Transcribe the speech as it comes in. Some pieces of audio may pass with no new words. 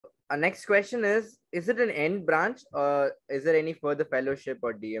Our next question is it an end branch or is there any further fellowship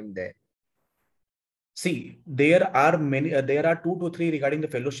or DM there? See, there are many, there are 2 to 3 regarding the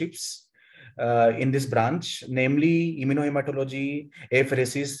fellowships in this branch, namely immunohematology,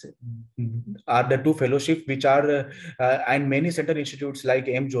 apheresis are the 2 fellowships which are, and many center institutes like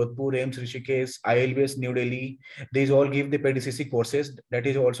AIIMS Jodhpur, AIIMS Rishikesh, ILBS New Delhi, these all give the PDCC courses. That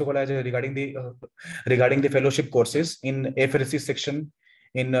is also called as regarding the fellowship courses in apheresis section.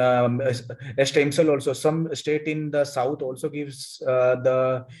 In stem cell also, some state in the south also gives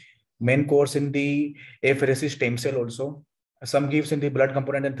the main course in the apheresis stem cell also. Some gives in the blood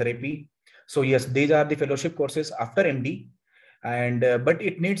component and therapy. So yes, these are the fellowship courses after MD, and but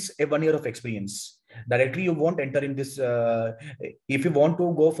it needs a 1 year of experience. Directly, you won't enter in this. If you want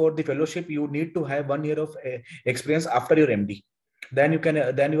to go for the fellowship, you need to have 1 year of experience after your MD. Then you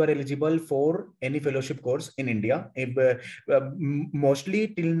can, then you are eligible for any fellowship course in India. If, mostly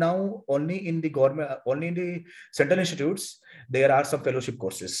till now, only in the government, only in the central institutes, there are some fellowship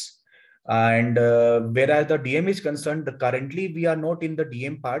courses. And whereas the DM is concerned, currently we are not in the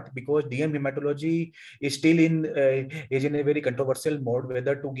DM part because DM hematology is still is in a very controversial mode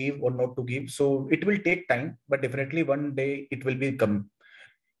whether to give or not to give. So it will take time, but definitely one day it will be come.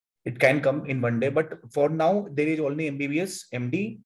 It can come in 1 day, but for now there is only MBBS, MD,